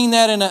I don't mean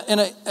that in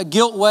a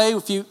guilt way.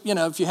 If you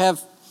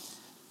have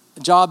a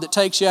job that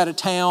takes you out of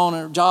town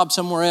or a job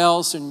somewhere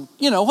else and,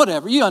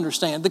 whatever, you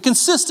understand. The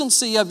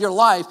consistency of your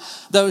life,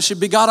 though, should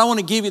be, God, I want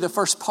to give you the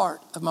first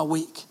part of my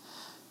week.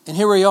 And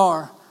here we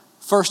are,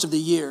 first of the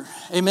year.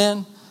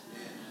 Amen?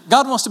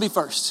 God wants to be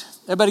first.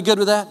 Everybody good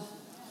with that?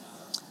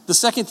 The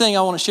second thing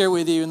I want to share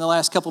with you in the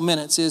last couple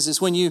minutes is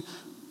when you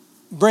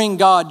bring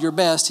God your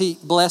best, He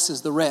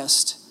blesses the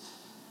rest.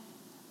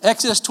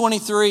 Exodus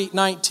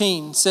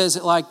 23:19 says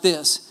it like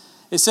this.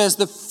 It says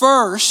the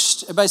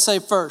first, everybody say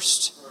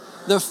first.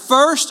 The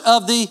first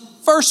of the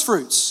first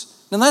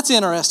fruits. Now that's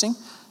interesting.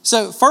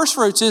 So first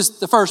fruits is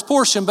the first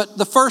portion, but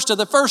the first of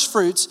the first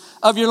fruits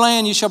of your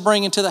land you shall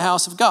bring into the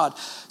house of God.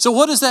 So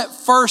what is that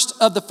first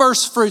of the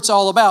first fruits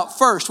all about?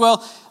 First,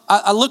 well,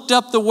 I looked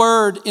up the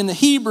word in the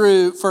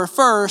Hebrew for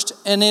first,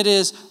 and it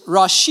is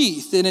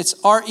rashith, and it's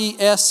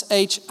R-E-S-H-I-T-H,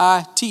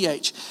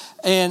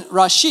 and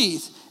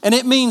rashith. And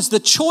it means the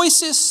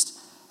choicest,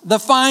 the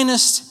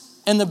finest,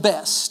 and the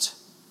best.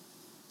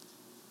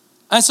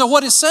 And so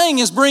what it's saying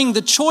is bring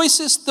the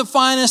choicest, the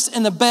finest,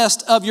 and the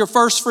best of your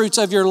first fruits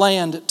of your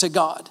land to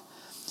God.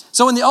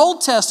 So in the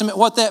Old Testament,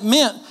 what that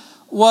meant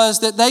was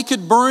that they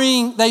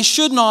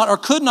should not or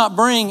could not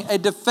bring a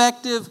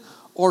defective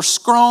or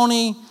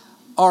scrawny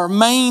or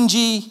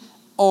mangy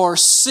or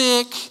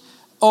sick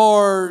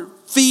or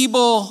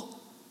feeble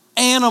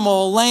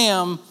animal,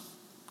 lamb,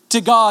 to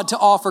God, to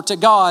offer to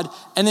God,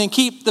 and then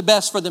keep the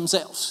best for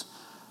themselves.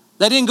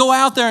 They didn't go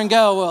out there and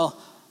go,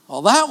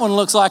 well, that one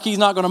looks like he's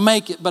not going to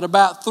make it, but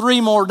about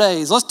 3 more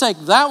days. Let's take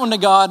that one to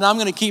God, and I'm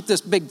going to keep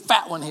this big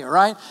fat one here,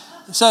 right?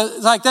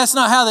 So that's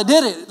not how they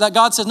did it. That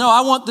God says, no,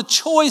 I want the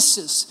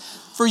choices.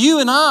 For you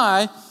and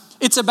I,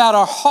 it's about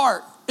our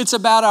heart. It's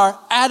about our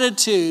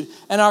attitude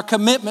and our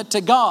commitment to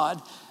God.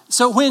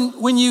 So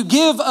when you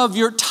give of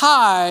your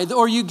tithe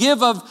or you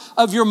give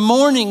of your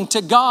morning to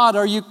God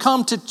or you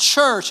come to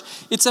church,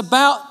 it's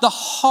about the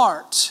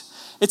heart.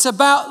 It's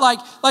about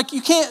like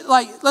you can't,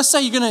 let's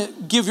say you're going to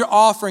give your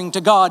offering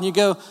to God and you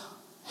go,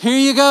 here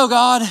you go,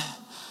 God.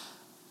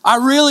 I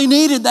really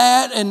needed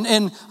that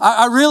and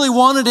I really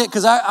wanted it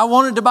because I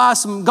wanted to buy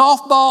some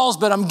golf balls,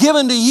 but I'm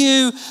giving to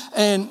you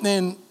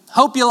and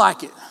hope you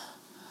like it.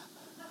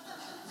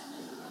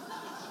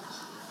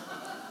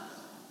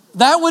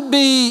 That would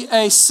be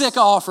a sick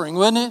offering,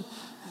 wouldn't it?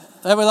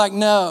 That would be like,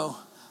 no.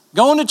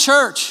 Going to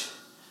church.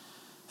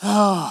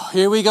 Oh,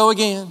 here we go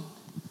again.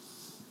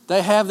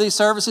 They have these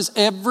services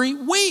every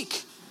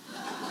week.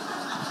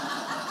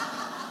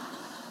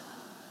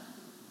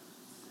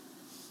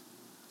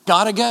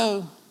 Gotta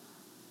go.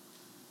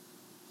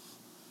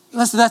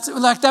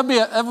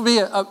 That would be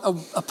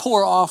a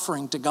poor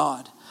offering to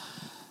God.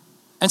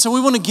 And so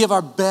we want to give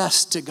our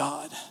best to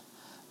God.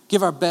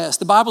 Give our best.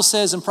 The Bible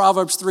says in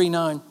Proverbs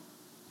 3:9,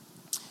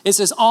 it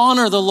says,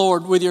 honor the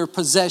Lord with your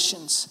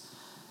possessions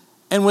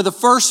and with the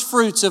first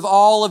fruits of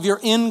all of your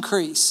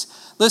increase.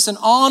 Listen,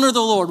 honor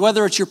the Lord,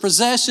 whether it's your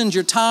possessions,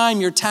 your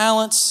time, your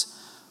talents,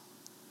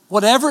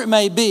 whatever it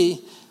may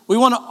be. We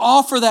want to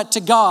offer that to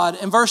God.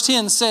 And verse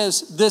 10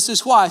 says, this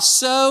is why.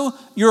 So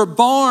your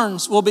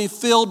barns will be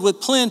filled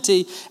with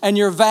plenty and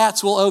your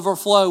vats will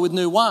overflow with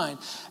new wine.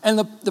 And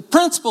the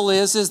principle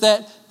is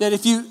that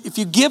if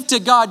you give to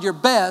God your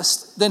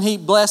best, then He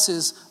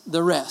blesses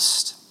the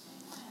rest.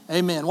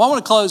 Amen. Well, I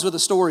want to close with a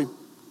story,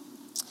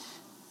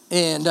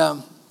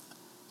 and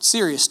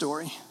serious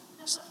story,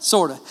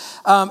 sort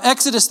of.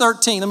 Exodus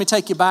 13, let me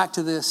take you back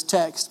to this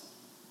text.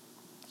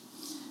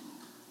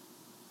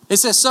 It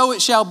says, so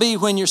it shall be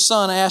when your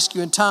son asks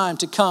you in time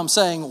to come,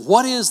 saying,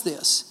 what is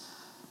this?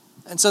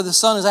 And so the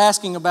son is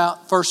asking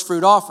about first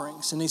fruit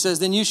offerings. And he says,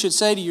 then you should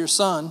say to your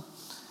son,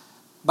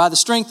 by the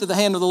strength of the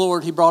hand of the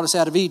Lord, He brought us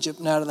out of Egypt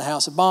and out of the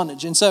house of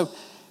bondage. And so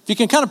if you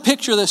can kind of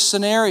picture this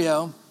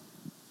scenario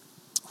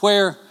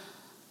where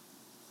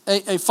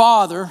a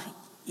father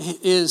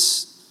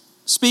is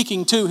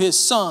speaking to his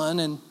son,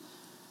 and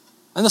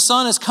the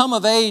son has come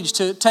of age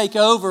to take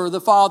over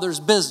the father's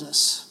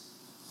business.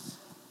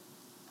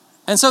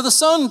 And so the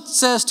son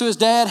says to his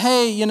dad,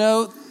 hey,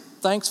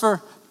 thanks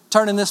for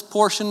turning this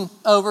portion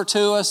over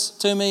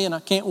to me, and I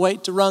can't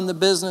wait to run the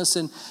business.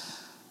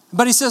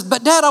 But he says,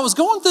 but Dad, I was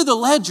going through the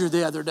ledger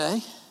the other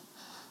day,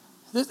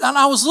 and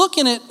I was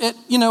looking at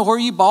where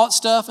you bought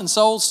stuff and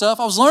sold stuff.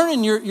 I was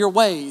learning your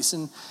ways,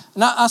 and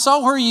I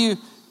saw where you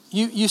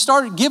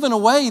started giving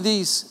away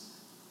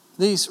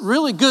these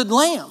really good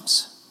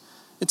lambs.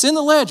 It's in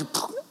the ledger,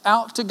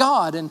 out to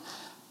God.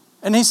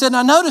 And he said, and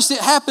I noticed it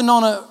happened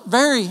on a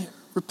very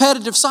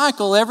repetitive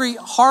cycle every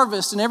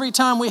harvest, and every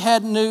time we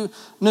had new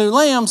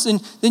lambs, and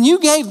then you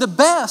gave the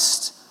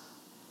best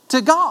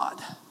to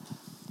God.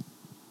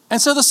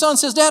 And so the son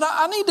says, Dad,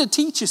 I need to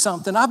teach you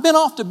something. I've been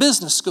off to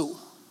business school.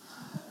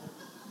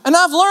 And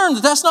I've learned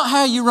that that's not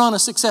how you run a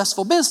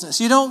successful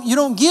business. You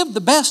don't give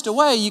the best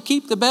away. You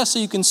keep the best so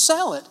you can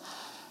sell it.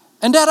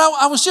 And Dad,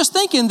 I was just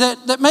thinking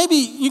that maybe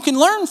you can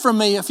learn from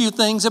me a few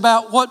things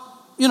about what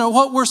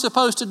we're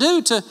supposed to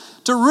do to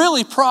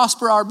really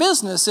prosper our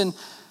business. And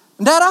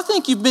Dad, I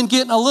think you've been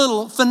getting a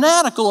little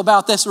fanatical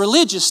about this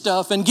religious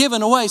stuff and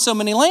giving away so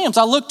many lambs.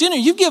 I looked in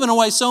here, you've given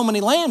away so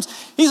many lambs.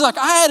 He's like,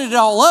 I added it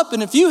all up,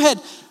 and if you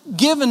hadn't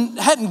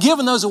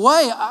given those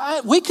away,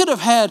 we could have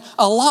had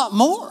a lot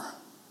more.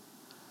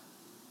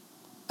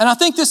 And I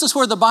think this is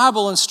where the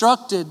Bible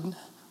instructed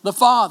the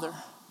father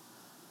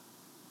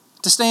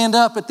to stand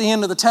up at the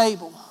end of the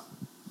table.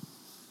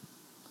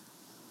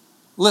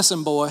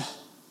 Listen, boy,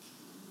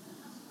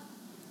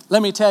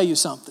 let me tell you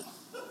something.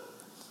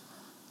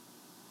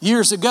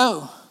 Years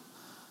ago,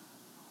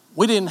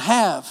 we didn't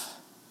have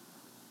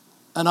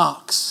an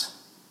ox.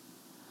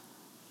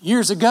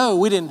 Years ago,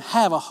 we didn't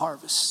have a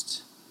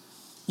harvest.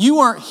 You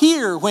weren't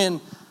here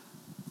when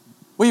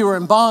we were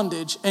in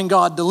bondage and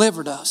God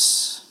delivered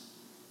us.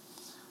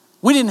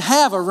 We didn't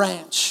have a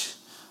ranch.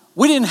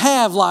 We didn't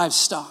have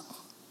livestock.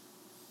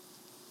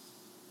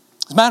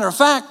 As a matter of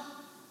fact,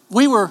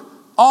 we were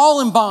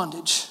all in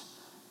bondage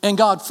and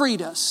God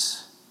freed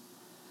us.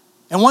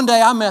 And one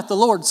day I met the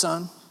Lord,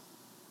 son,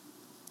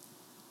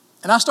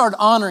 and I started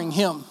honoring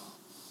him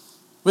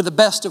with the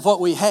best of what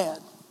we had.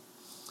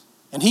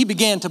 And he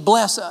began to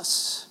bless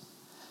us.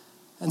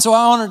 And so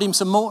I honored him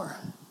some more.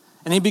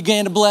 And he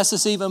began to bless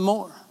us even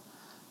more.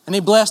 And he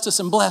blessed us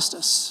and blessed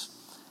us.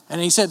 And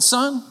he said,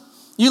 son,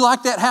 you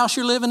like that house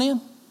you're living in?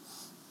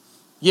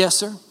 Yes,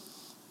 sir.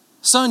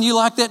 Son, you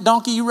like that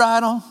donkey you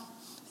ride on?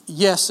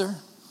 Yes, sir.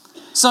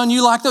 Son,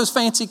 you like those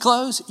fancy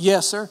clothes?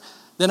 Yes, sir.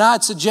 Then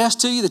I'd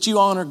suggest to you that you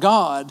honor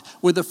God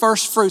with the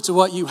first fruits of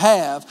what you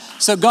have,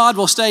 so God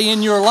will stay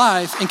in your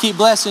life and keep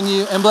blessing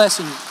you and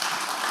blessing you.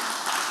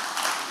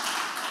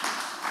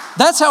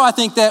 That's how I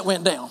think that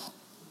went down.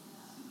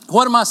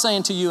 What am I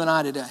saying to you and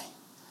I today?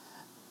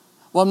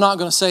 Well, I'm not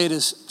going to say it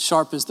as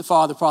sharp as the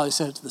Father probably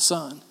said it to the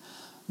Son,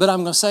 but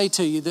I'm going to say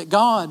to you that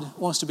God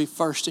wants to be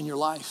first in your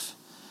life.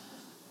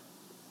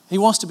 He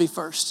wants to be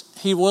first.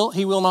 He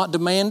will not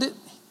demand it.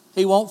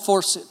 He won't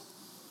force it.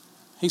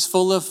 He's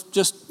full of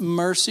just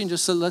mercy and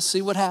just said, let's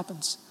see what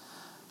happens.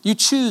 You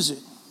choose it.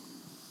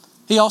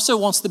 He also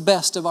wants the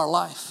best of our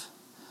life.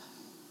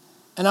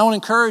 And I want to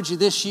encourage you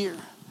this year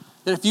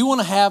that if you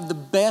want to have the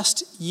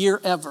best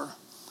year ever,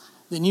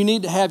 then you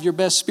need to have your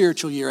best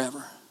spiritual year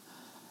ever.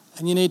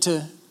 And you need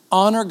to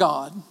honor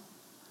God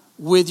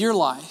with your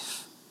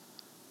life,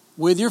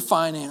 with your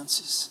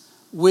finances,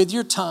 with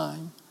your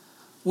time,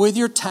 with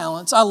your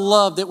talents. I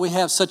love that we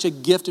have such a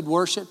gifted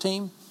worship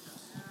team.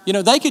 You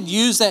know, they could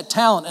use that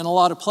talent in a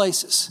lot of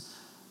places,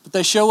 but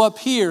they show up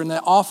here and they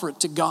offer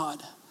it to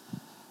God.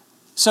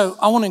 So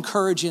I want to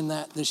encourage you in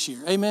that this year.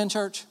 Amen,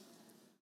 church?